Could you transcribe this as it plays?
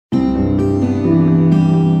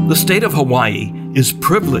The state of Hawaii is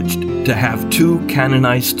privileged to have two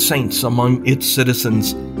canonized saints among its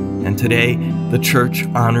citizens, and today the Church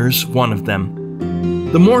honors one of them.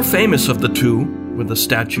 The more famous of the two, with a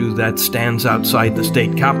statue that stands outside the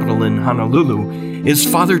state capitol in Honolulu, is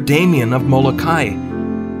Father Damien of Molokai.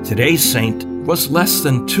 Today's saint was less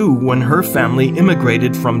than 2 when her family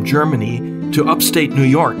immigrated from Germany to upstate New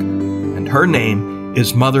York, and her name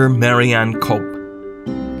is Mother Marianne Cope.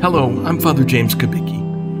 Hello, I'm Father James Kubicki,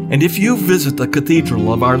 and if you visit the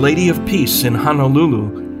Cathedral of Our Lady of Peace in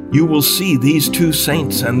Honolulu, you will see these two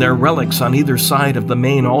saints and their relics on either side of the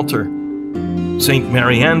main altar. Saint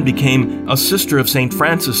Marianne became a sister of Saint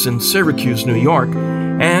Francis in Syracuse, New York,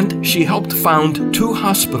 and she helped found 2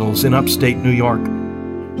 hospitals in upstate New York.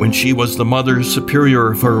 When she was the Mother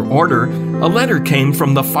Superior of her order, a letter came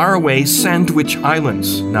from the faraway Sandwich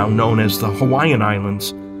Islands, now known as the Hawaiian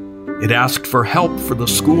Islands. It asked for help for the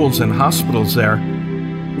schools and hospitals there.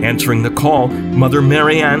 Answering the call, Mother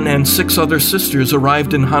Marianne and 6 other sisters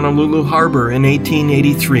arrived in Honolulu Harbor in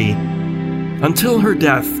 1883. Until her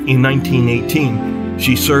death in 1918,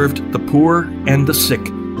 she served the poor and the sick,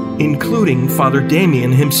 including Father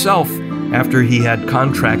Damien himself, after he had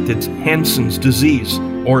contracted Hansen's disease,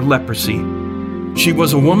 or leprosy. She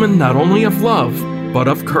was a woman not only of love, but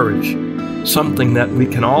of courage, something that we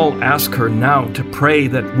can all ask her now to pray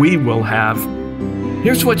that we will have.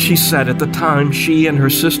 Here's what she said at the time she and her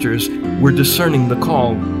sisters were discerning the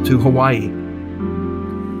call to Hawaii.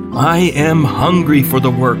 "I am hungry for the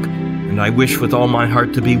work, and I wish with all my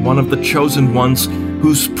heart to be one of the chosen ones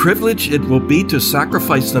whose privilege it will be to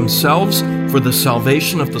sacrifice themselves for the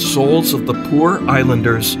salvation of the souls of the poor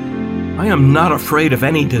islanders. I am not afraid of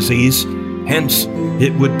any disease, hence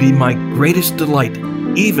it would be my greatest delight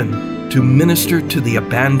even to minister to the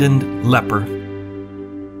abandoned leper."